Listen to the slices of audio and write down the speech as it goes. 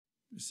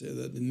We say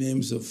that the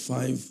names of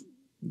 5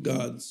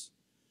 gods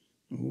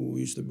who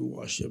used to be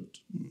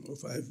worshipped, or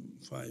five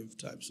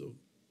types of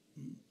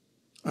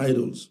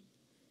idols.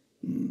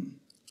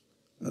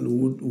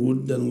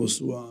 Al-Wud and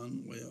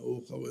Waswan, wa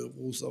Ya'uqa, wa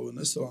Yaqusa, wa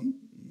Nasran.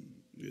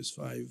 These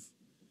 5,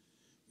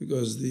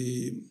 because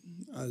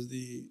as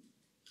the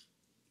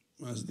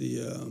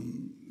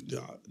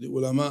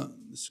ulama,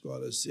 the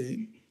scholars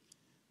say,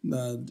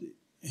 that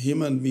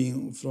human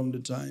being from the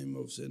time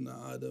of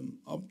Sayyidina Adam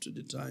up to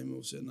the time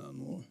of Sayyidina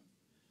Noah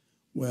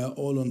were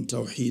all on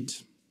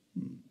Tawheed.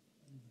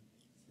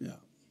 Yeah.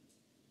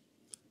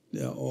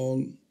 They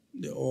all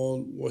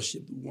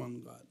worship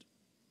one God.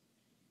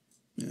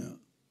 Yeah.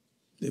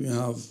 They may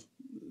have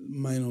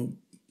minor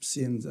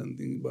sins and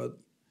things, but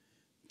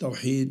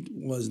Tawheed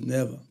was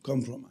never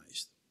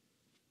compromised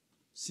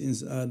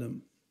since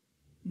Adam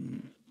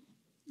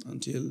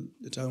until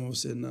the time of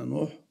Sayyidina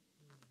Noah.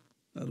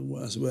 That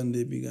was when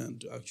they began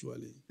to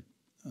actually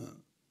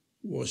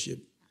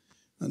worship.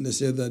 And they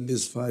said that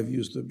these 5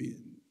 used to be,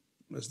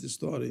 that's the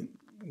story,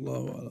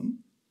 Allahu Alam,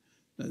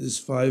 that these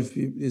five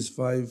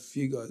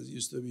figures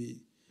used to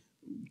be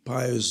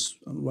pious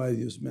and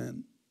righteous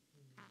men.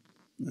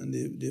 And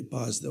they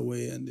passed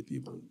away, and the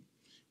people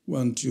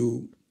want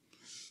to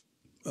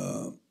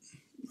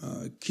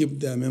keep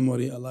their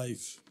memory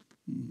alive.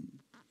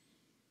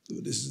 So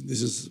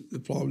this is the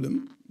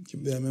problem.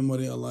 Keep their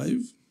memory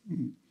alive.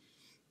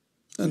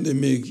 And they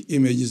make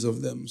images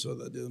of them so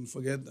that they don't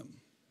forget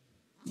them.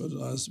 But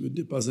as with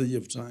the passage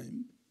of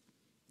time,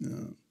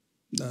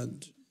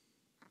 that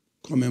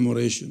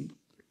commemoration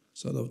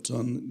sort of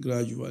turned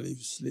gradually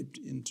slipped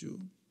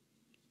into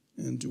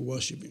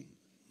worshipping.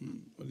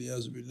 And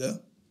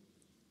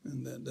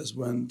that's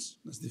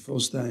the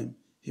first time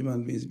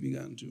human beings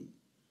began to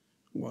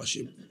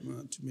worship,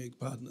 to make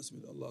partners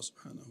with Allah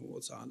subhanahu wa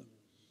ta'ala.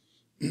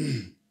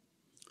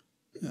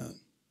 Yeah.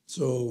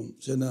 So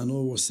Sayyidina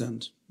Noah was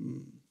sent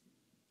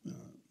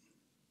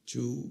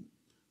to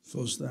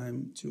first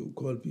time to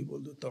call people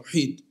to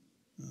Tawheed.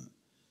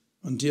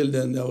 Until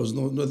then, there was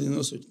no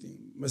such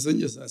thing.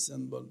 Messengers are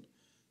sent, but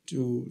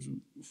to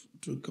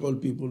call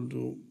people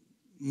to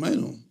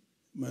minor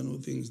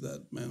things,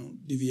 minor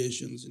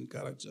deviations in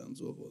character and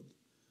so forth.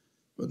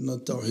 But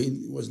not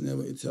Tawheed. It was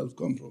never itself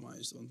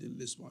compromised until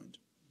this point.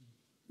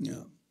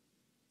 Yeah.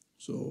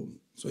 So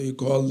he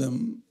called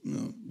them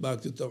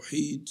back to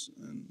Tawheed,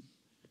 and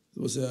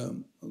it was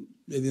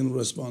they didn't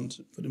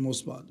respond for the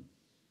most part.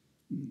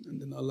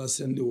 And then Allah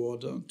sent the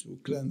water to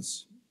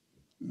cleanse,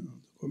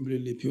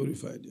 completely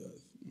purify the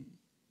earth,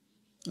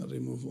 and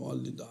remove all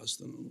the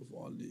dust, and remove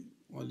all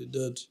the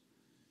dirt,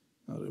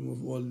 and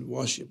remove all the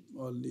worship,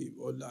 all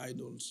the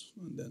idols,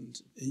 and then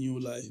a new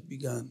life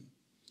began,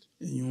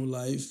 a new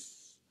life,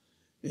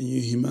 a new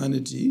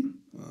humanity,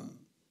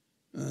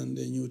 and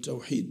a new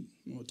Tawheed.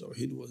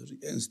 Tawheed was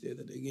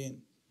reinstated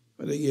again.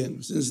 But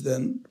again, since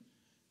then,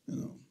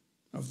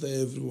 after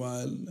every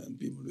while, and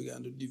people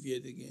began to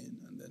deviate again,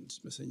 and then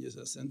messengers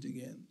are sent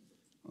again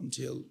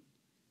until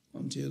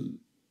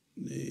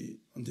the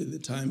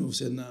time of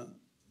Sayyidina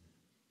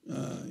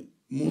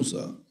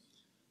Musa.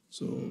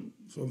 So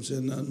from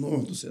Sayyidina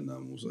Noah to Sayyidina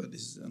Musa,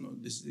 this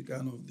is the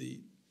kind of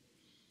the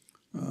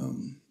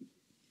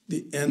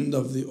end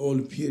of the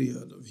old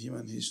period of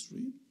human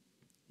history.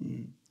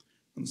 And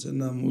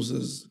Sayyidina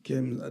Musa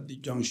came at the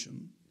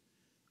junction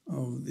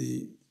of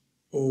the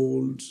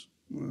old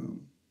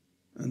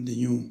and the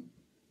new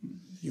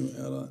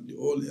era, the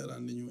old era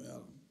and the new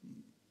era.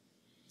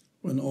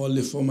 When all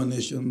the former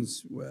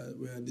nations were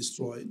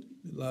destroyed,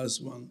 the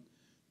last one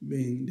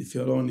being the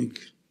Pharaonic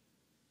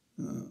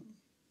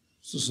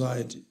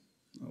society.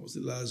 That was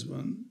the last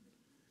one.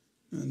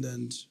 And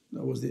then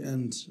that was the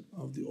end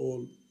of the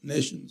old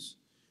nations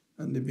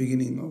and the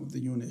beginning of the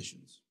new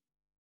nations.